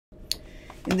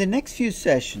In the next few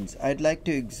sessions, I'd like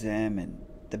to examine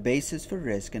the basis for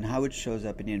risk and how it shows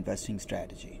up in your investing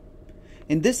strategy.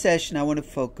 In this session, I want to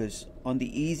focus on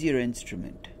the easier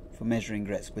instrument for measuring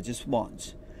risk, which is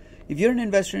bonds. If you're an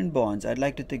investor in bonds, I'd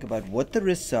like to think about what the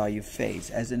risks are you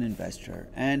face as an investor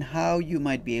and how you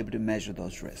might be able to measure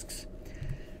those risks.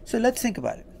 So let's think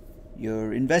about it.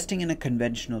 You're investing in a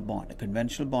conventional bond. A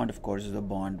conventional bond, of course, is a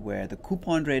bond where the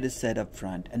coupon rate is set up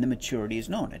front and the maturity is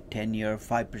known, a 10-year,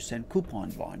 5%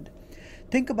 coupon bond.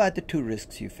 Think about the two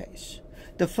risks you face.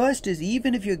 The first is,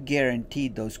 even if you're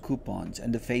guaranteed those coupons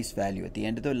and the face value at the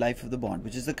end of the life of the bond,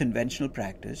 which is the conventional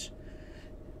practice,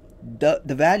 the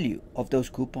value of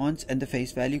those coupons and the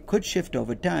face value could shift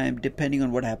over time depending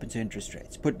on what happens to interest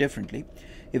rates. Put differently,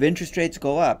 if interest rates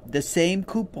go up, the same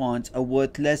coupons are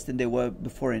worth less than they were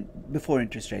before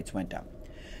interest rates went up.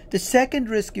 The second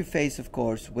risk you face, of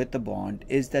course, with the bond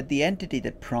is that the entity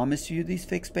that promised you these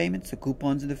fixed payments, the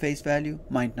coupons and the face value,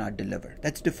 might not deliver.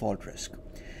 That's default risk.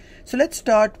 So let's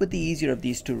start with the easier of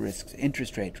these two risks,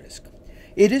 interest rate risk.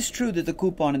 It is true that the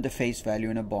coupon and the face value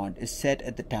in a bond is set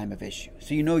at the time of issue.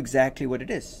 So you know exactly what it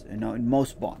is, in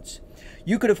most bonds.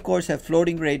 You could, of course, have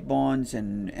floating rate bonds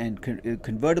and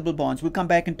convertible bonds. We'll come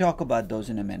back and talk about those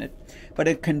in a minute. But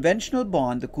a conventional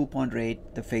bond, the coupon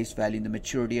rate, the face value, and the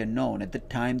maturity are known at the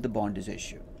time the bond is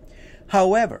issued.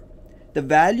 However, the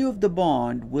value of the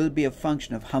bond will be a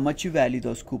function of how much you value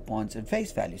those coupons and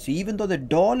face value. So even though the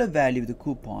dollar value of the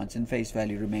coupons and face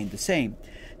value remain the same,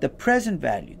 the present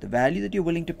value, the value that you're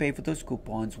willing to pay for those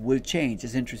coupons, will change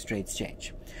as interest rates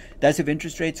change. Thus, if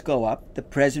interest rates go up, the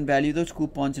present value of those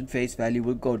coupons and face value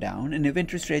will go down, and if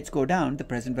interest rates go down, the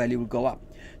present value will go up.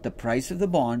 The price of the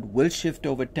bond will shift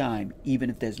over time, even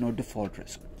if there's no default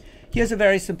risk. Here's a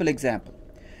very simple example.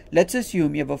 Let's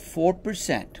assume you have a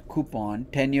 4% coupon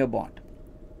 10-year bond.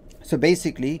 So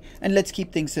basically, and let's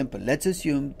keep things simple, let's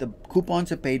assume the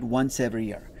coupons are paid once every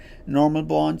year. Normal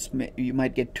bonds, you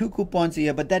might get 2 coupons a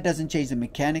year, but that doesn't change the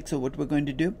mechanics of what we're going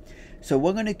to do. So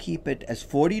we're going to keep it as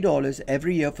 $40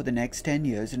 every year for the next 10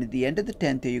 years, and at the end of the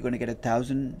 10th year, you're going to get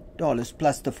 $1,000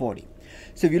 plus the 40.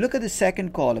 So if you look at the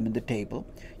second column in the table,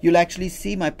 you'll actually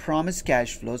see my promised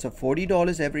cash flows of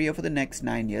 $40 every year for the next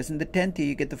 9 years, and the 10th year,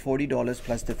 you get the $40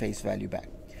 plus the face value back.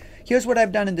 Here's what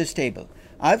I've done in this table.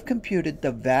 I've computed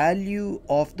the value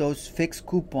of those fixed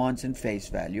coupons and face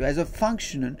value as a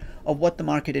function of what the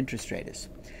market interest rate is.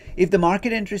 If the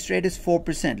market interest rate is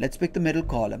 4%, let's pick the middle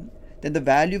column, then the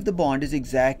value of the bond is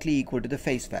exactly equal to the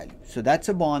face value. So that's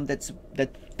a bond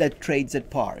that trades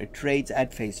at par. It trades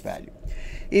at face value.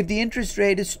 If the interest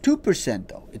rate is 2%,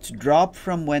 though, it's dropped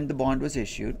from when the bond was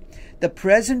issued, the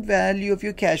present value of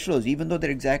your cash flows, even though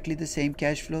they're exactly the same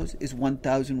cash flows, is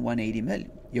 $1,180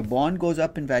 million. Your bond goes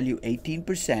up in value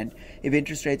 18% if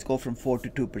interest rates go from 4 to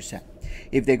 2%.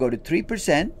 If they go to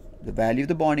 3%, the value of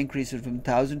the bond increases from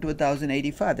 1,000 to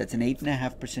 1,085. That's an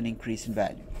 8.5% increase in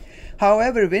value.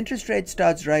 However, if interest rate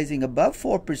starts rising above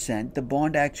 4%, the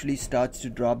bond actually starts to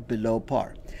drop below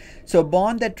par. So a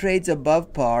bond that trades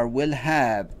above par will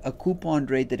have a coupon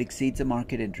rate that exceeds the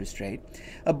market interest rate.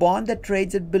 A bond that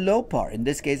trades at below par, in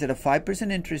this case at a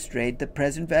 5% interest rate, the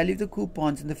present value of the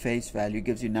coupons and the face value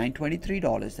gives you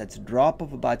 $923. That's a drop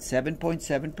of about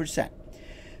 7.7%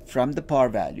 from the par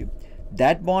value.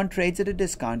 That bond trades at a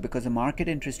discount because the market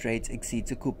interest rates exceeds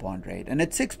the coupon rate. And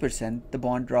at 6%, the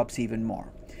bond drops even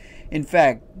more. In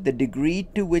fact, the degree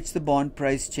to which the bond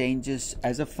price changes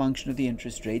as a function of the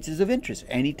interest rates is of interest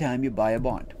anytime you buy a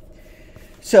bond.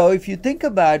 So if you think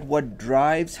about what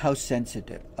drives how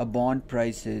sensitive a bond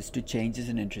price is to changes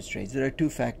in interest rates, there are two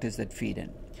factors that feed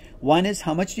in. One is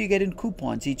how much do you get in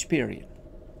coupons each period.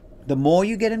 The more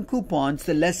you get in coupons,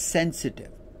 the less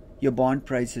sensitive your bond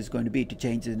price is going to be to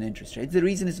changes in interest rates. The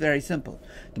reason is very simple.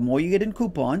 The more you get in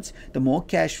coupons, the more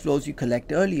cash flows you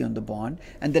collect early on the bond,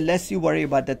 and the less you worry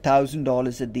about the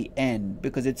 $1,000 at the end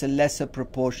because it's a lesser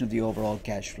proportion of the overall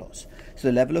cash flows. So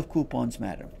the level of coupons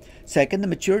matter. Second, the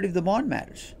maturity of the bond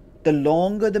matters. The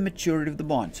longer the maturity of the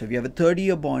bond, so if you have a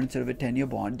 30-year bond instead of a 10-year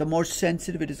bond, the more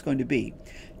sensitive it is going to be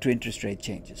to interest rate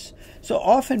changes. So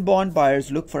often bond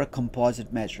buyers look for a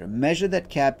composite measure, a measure that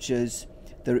captures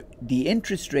the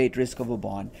interest rate risk of a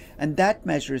bond, and that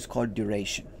measure is called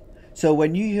duration. So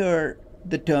when you hear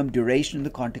the term duration in the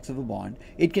context of a bond,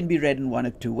 it can be read in one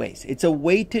of two ways. It's a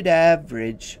weighted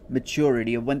average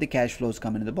maturity of when the cash flows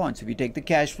come into the bond. So if you take the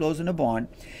cash flows in a bond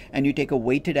and you take a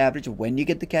weighted average of when you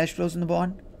get the cash flows in the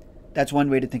bond, that's one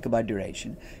way to think about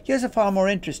duration. Here's a far more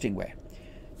interesting way.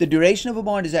 The duration of a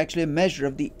bond is actually a measure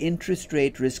of the interest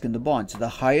rate risk in the bond. So the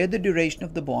higher the duration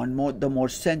of the bond, the more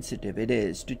sensitive it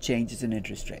is to changes in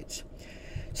interest rates.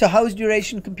 So how is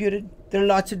duration computed? There are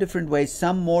lots of different ways,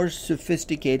 some more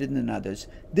sophisticated than others.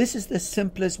 This is the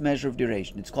simplest measure of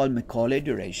duration. It's called Macaulay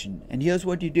duration. And here's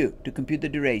what you do to compute the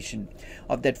duration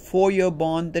of that 4-year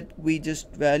bond that we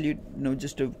just valued,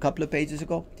 just a couple of pages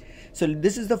ago. So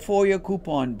this is the 4-year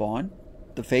coupon bond.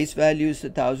 The face value is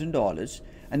 $1,000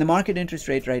 and the market interest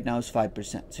rate right now is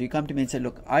 5%. So you come to me and say,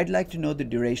 look, I'd like to know the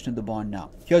duration of the bond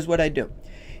now. Here's what I do.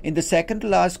 In the second to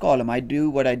last column, I do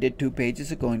what I did 2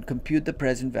 pages ago and compute the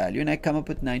present value, and I come up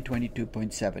with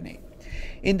 922.78.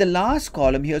 In the last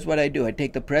column, here's what I do. I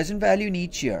take the present value in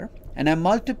each year and I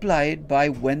multiply it by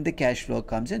when the cash flow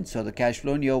comes in. So the cash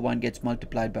flow in year 1 gets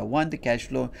multiplied by 1,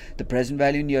 the present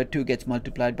value in year 2 gets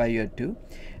multiplied by year 2.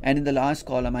 And in the last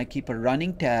column, I keep a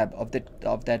running tab of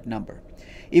that number.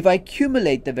 If I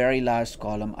accumulate the very last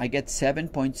column, I get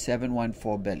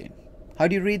 7.714 billion. How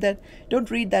do you read that?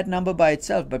 Don't read that number by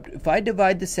itself, but if I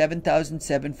divide the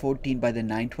 7,714 by the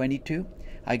 922,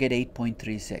 I get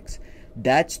 8.36.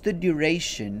 That's the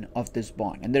duration of this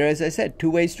bond. And there are, as I said,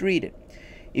 2 ways to read it.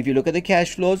 If you look at the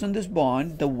cash flows on this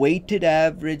bond, the weighted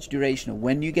average duration of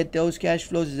when you get those cash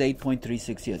flows is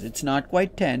 8.36 years. It's not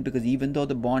quite 10 because even though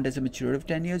the bond has a maturity of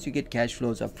 10 years, you get cash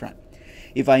flows up front.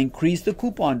 If I increase the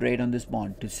coupon rate on this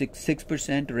bond to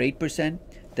 6% or 8%,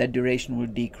 that duration will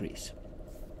decrease.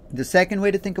 The second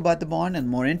way to think about the bond, and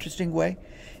more interesting way,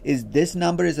 is this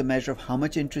number is a measure of how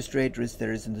much interest rate risk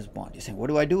there is in this bond. You say, what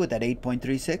do I do with that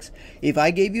 8.36? If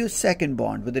I gave you a second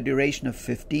bond with a duration of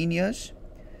 15 years,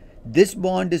 this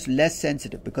bond is less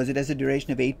sensitive because it has a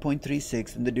duration of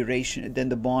 8.36 than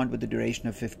the bond with the duration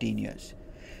of 15 years.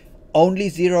 Only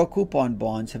 0 coupon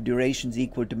bonds have durations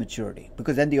equal to maturity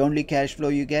because then the only cash flow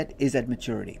you get is at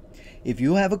maturity. If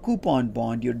you have a coupon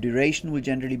bond, your duration will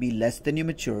generally be less than your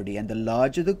maturity, and the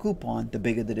larger the coupon, the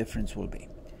bigger the difference will be.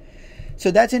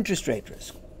 So that's interest rate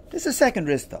risk. There's a second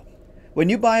risk though. When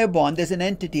you buy a bond, there's an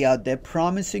entity out there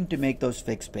promising to make those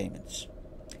fixed payments.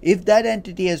 If that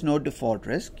entity has no default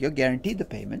risk, you're guaranteed the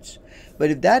payments.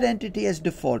 But if that entity has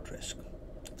default risk,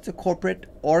 it's a corporate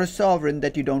or a sovereign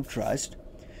that you don't trust,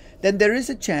 then there is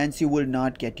a chance you will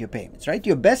not get your payments, right?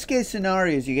 Your best case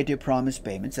scenario is you get your promised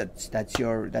payments. That's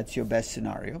your best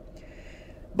scenario.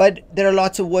 But there are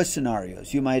lots of worse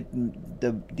scenarios.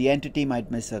 The entity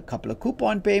might miss a couple of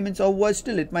coupon payments, or worse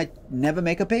still, it might never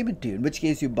make a payment to you, in which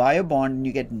case you buy a bond and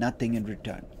you get nothing in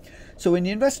return. So when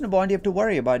you invest in a bond, you have to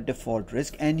worry about default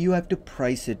risk and you have to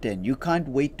price it in. You can't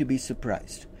wait to be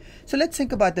surprised. So let's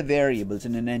think about the variables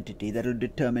in an entity that will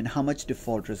determine how much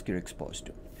default risk you're exposed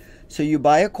to. So you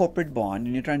buy a corporate bond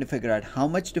and you're trying to figure out how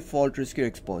much default risk you're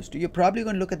exposed to. You're probably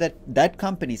going to look at that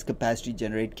company's capacity to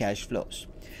generate cash flows.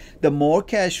 The more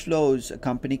cash flows a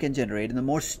company can generate and the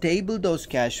more stable those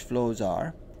cash flows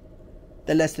are,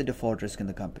 the less the default risk in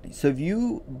the company. So if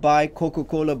you buy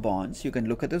Coca-Cola bonds, you can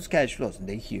look at those cash flows and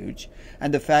they're huge.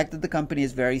 And the fact that the company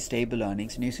has very stable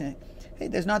earnings, and you say, hey,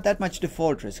 there's not that much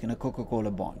default risk in a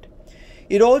Coca-Cola bond.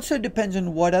 It also depends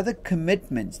on what other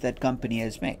commitments that company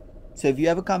has made. So if you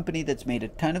have a company that's made a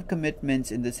ton of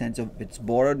commitments in the sense of it's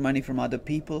borrowed money from other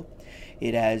people,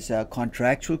 it has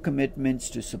contractual commitments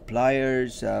to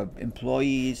suppliers,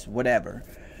 employees, whatever.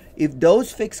 If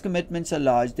those fixed commitments are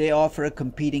large, they offer a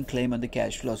competing claim on the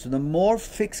cash flow. So the more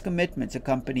fixed commitments a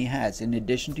company has in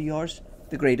addition to yours,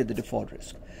 the greater the default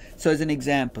risk. So as an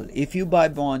example, if you buy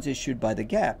bonds issued by the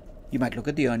Gap, you might look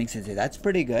at the earnings and say, that's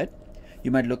pretty good. You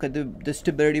might look at the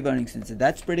stability of earnings and say,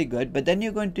 that's pretty good. But then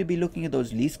you're going to be looking at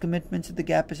those lease commitments that the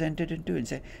Gap has entered into and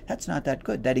say, that's not that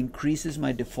good. That increases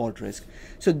my default risk.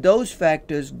 So those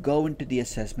factors go into the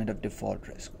assessment of default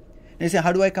risk. And you say,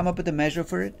 how do I come up with a measure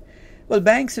for it? Well,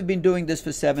 banks have been doing this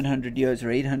for 700 years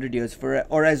or 800 years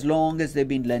or as long as they've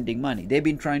been lending money. They've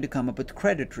been trying to come up with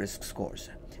credit risk scores.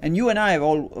 And you and I have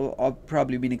all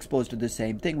probably been exposed to the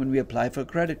same thing when we apply for a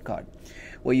credit card,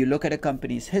 where you look at a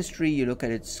company's history, you look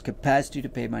at its capacity to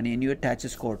pay money, and you attach a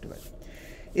score to it.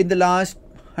 In the last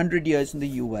 100 years in the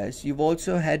US, you've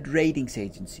also had ratings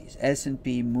agencies,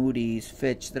 S&P, Moody's,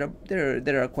 Fitch,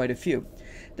 there are quite a few,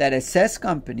 that assess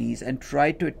companies and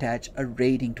try to attach a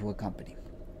rating to a company.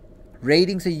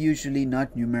 Ratings are usually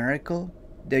not numerical,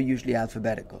 they're usually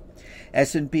alphabetical.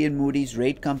 S&P and Moody's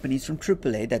rate companies from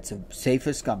AAA, that's the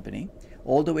safest company,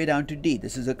 all the way down to D.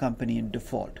 This is a company in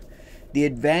default. The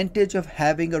advantage of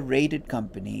having a rated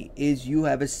company is you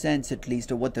have a sense at least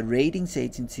of what the ratings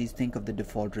agencies think of the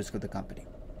default risk of the company.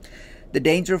 The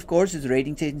danger, of course, is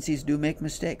ratings agencies do make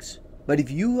mistakes. But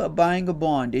if you are buying a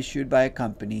bond issued by a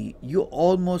company, you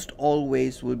almost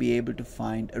always will be able to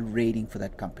find a rating for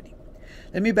that company.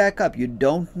 Let me back up. You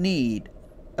don't need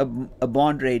a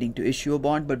bond rating to issue a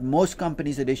bond, but most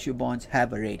companies that issue bonds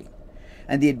have a rating.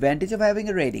 And the advantage of having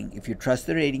a rating, if you trust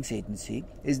the ratings agency,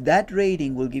 is that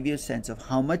rating will give you a sense of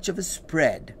how much of a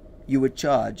spread you would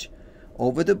charge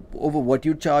over what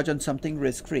you charge on something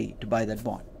risk-free to buy that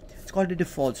bond. It's called a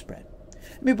default spread.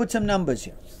 Let me put some numbers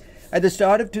here. At the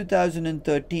start of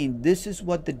 2013, this is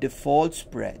what the default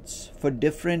spreads for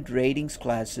different ratings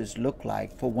classes look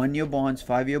like for 1-year bonds,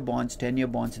 5-year bonds, 10-year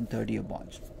bonds, and 30-year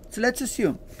bonds. So let's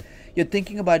assume you're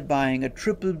thinking about buying a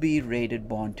BBB rated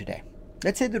bond today.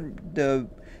 Let's say the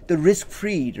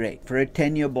risk-free rate for a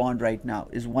 10-year bond right now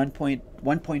is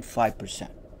 1.5%.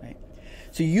 Right?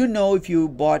 So you know if you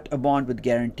bought a bond with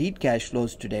guaranteed cash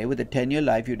flows today with a 10-year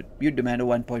life, you'd demand a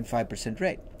 1.5%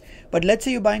 rate. But let's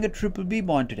say you're buying a BBB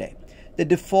bond today. The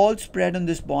default spread on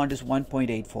this bond is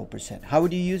 1.84%. How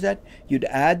would you use that? You'd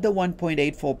add the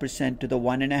 1.84% to the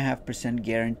 1.5%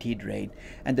 guaranteed rate,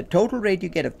 and the total rate you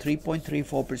get of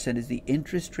 3.34% is the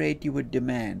interest rate you would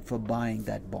demand for buying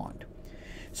that bond.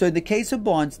 So in the case of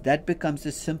bonds, that becomes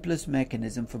the simplest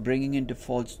mechanism for bringing in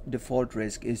default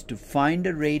risk, is to find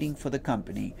a rating for the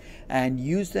company and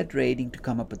use that rating to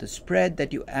come up with a spread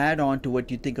that you add on to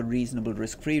what you think a reasonable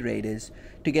risk-free rate is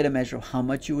to get a measure of how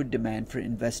much you would demand for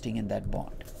investing in that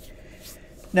bond.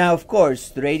 Now, of course,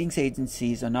 the ratings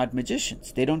agencies are not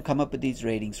magicians. They don't come up with these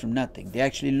ratings from nothing. They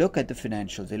actually look at the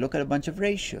financials. They look at a bunch of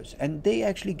ratios, and they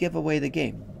actually give away the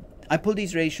game. I pull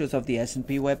these ratios off the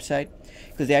S&P website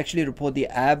because they actually report the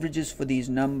averages for these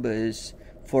numbers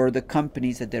for the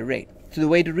companies that they rate. So the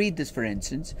way to read this, for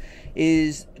instance,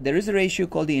 is there is a ratio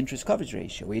called the interest coverage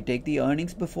ratio, where you take the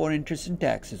earnings before interest and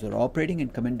taxes or operating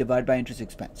income and divide by interest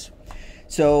expense.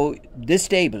 So this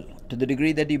table, to the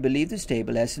degree that you believe this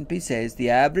table, S&P says the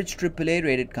average AAA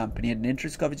rated company had an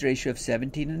interest coverage ratio of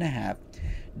 17.5.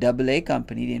 AA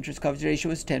company, the interest coverage ratio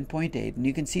is 10.8, and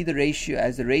you can see the ratio,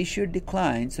 as the ratio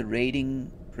declines, the rating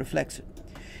reflects it.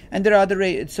 And there are other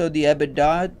rates. So the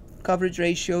EBITDA coverage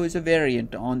ratio is a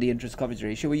variant on the interest coverage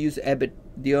ratio. We use EBIT,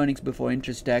 the earnings before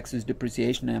interest, taxes,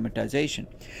 depreciation, and amortization.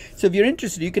 So if you're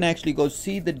interested, you can actually go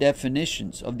see the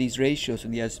definitions of these ratios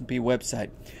on the S&P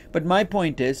website. But my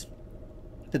point is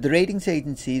that the ratings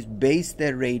agencies base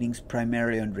their ratings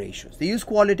primarily on ratios. They use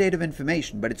qualitative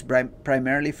information, but it's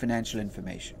primarily financial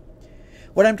information.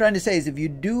 What I'm trying to say is if you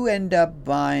do end up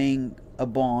buying a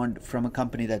bond from a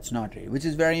company that's not rated, which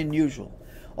is very unusual,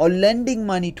 or lending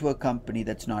money to a company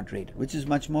that's not rated, which is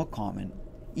much more common,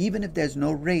 even if there's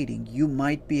no rating, you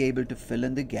might be able to fill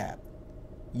in the gap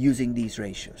using these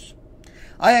ratios.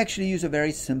 I actually use a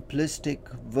very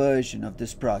simplistic version of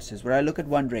this process where I look at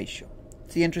one ratio.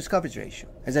 It's the interest coverage ratio.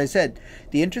 As I said,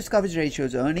 the interest coverage ratio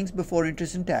is earnings before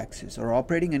interest and taxes, or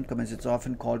operating income as it's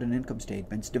often called in income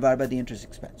statements, divided by the interest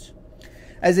expense.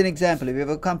 As an example, if you have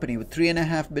a company with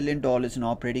 $3.5 billion in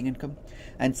operating income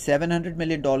and $700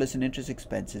 million in interest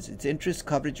expenses, its interest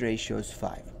coverage ratio is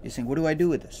 5. You're saying, what do I do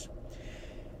with this?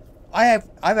 I've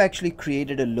actually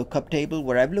created a lookup table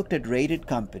where I've looked at rated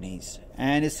companies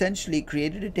and essentially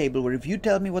created a table where if you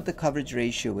tell me what the coverage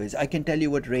ratio is, I can tell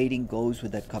you what rating goes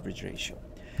with that coverage ratio.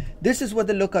 This is what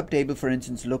the lookup table, for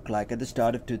instance, looked like at the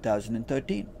start of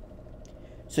 2013.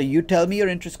 So you tell me your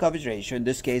interest coverage ratio, in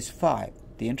this case 5.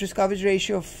 The interest coverage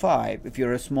ratio of 5, if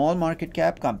you're a small market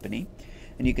cap company,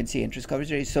 and you can see interest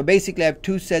coverage ratio. So basically I have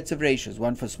two sets of ratios,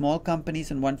 one for small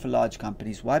companies and one for large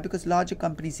companies. Why? Because larger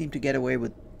companies seem to get away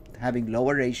with having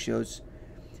lower ratios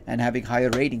and having higher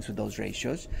ratings with those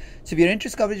ratios. So if your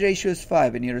interest coverage ratio is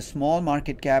 5 and you're a small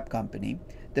market cap company,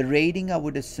 the rating I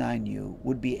would assign you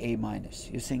would be A-.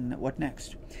 You're saying, what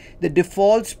next? The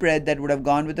default spread that would have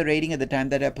gone with the rating at the time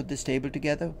that I put this table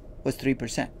together was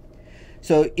 3%.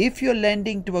 So if you're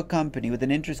lending to a company with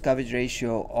an interest coverage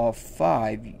ratio of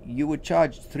 5, you would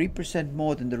charge 3%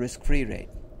 more than the risk-free rate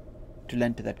to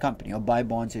lend to that company or buy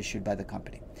bonds issued by the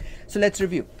company. So let's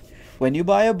review. When you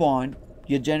buy a bond,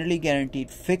 you're generally guaranteed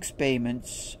fixed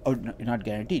payments, or not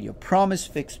guaranteed, you're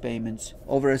promised fixed payments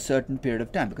over a certain period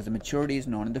of time because the maturity is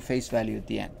known and the face value at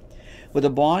the end. With a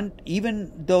bond,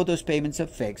 even though those payments are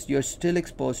fixed, you're still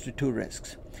exposed to two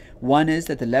risks. One is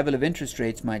that the level of interest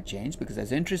rates might change because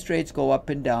as interest rates go up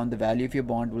and down, the value of your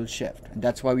bond will shift. And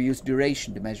that's why we use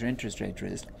duration to measure interest rate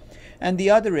risk. And the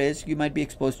other is you might be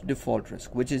exposed to default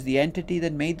risk, which is the entity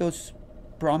that made those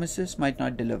promises might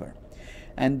not deliver.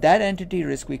 And that entity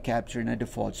risk we capture in a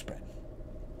default spread.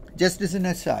 Just as an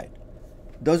aside,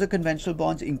 those are conventional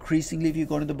bonds. Increasingly, if you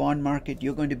go to the bond market,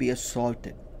 you're going to be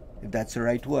assaulted, if that's the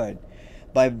right word,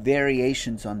 by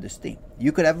variations on this theme.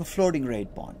 You could have a floating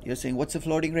rate bond. You're saying, what's a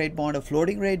floating rate bond? A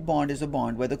floating rate bond is a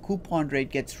bond where the coupon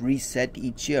rate gets reset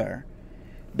each year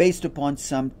based upon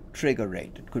some trigger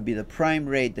rate. It could be the prime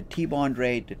rate, the T-bond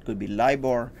rate, it could be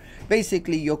LIBOR.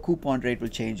 Basically, your coupon rate will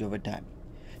change over time.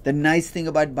 The nice thing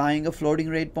about buying a floating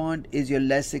rate bond is you're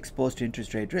less exposed to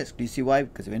interest rate risk. Do you see why?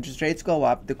 Because if interest rates go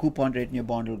up, the coupon rate in your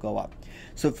bond will go up.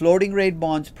 So floating rate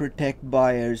bonds protect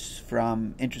buyers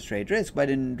from interest rate risk, but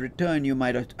in return you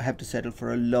might have to settle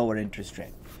for a lower interest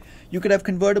rate. You could have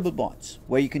convertible bonds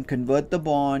where you can convert the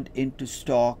bond into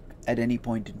stock at any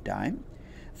point in time.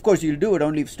 Of course, you'll do it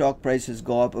only if stock prices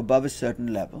go up above a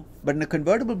certain level. But in a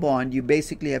convertible bond, you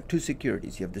basically have two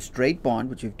securities. You have the straight bond,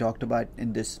 which we've talked about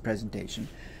in this presentation,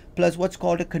 plus what's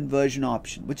called a conversion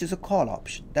option, which is a call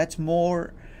option. That's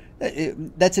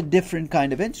a different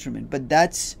kind of instrument,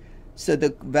 but so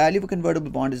the value of a convertible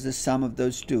bond is the sum of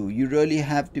those two. You really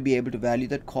have to be able to value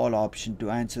that call option to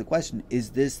answer the question,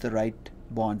 is this the right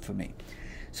bond for me?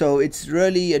 So it's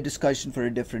really a discussion for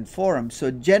a different forum.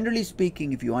 So generally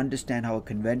speaking, if you understand how a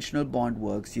conventional bond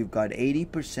works, you've got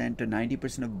 80% or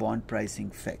 90% of bond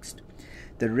pricing fixed.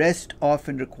 The rest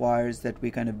often requires that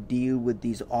we kind of deal with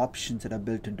these options that are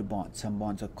built into bonds. Some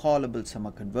bonds are callable, some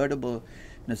are convertible,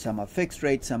 some are fixed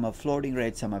rate, some are floating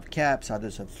rate, some have caps,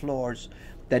 others have floors.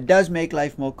 That does make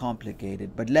life more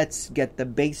complicated, but let's get the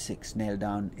basics nailed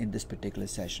down in this particular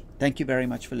session. Thank you very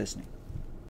much for listening.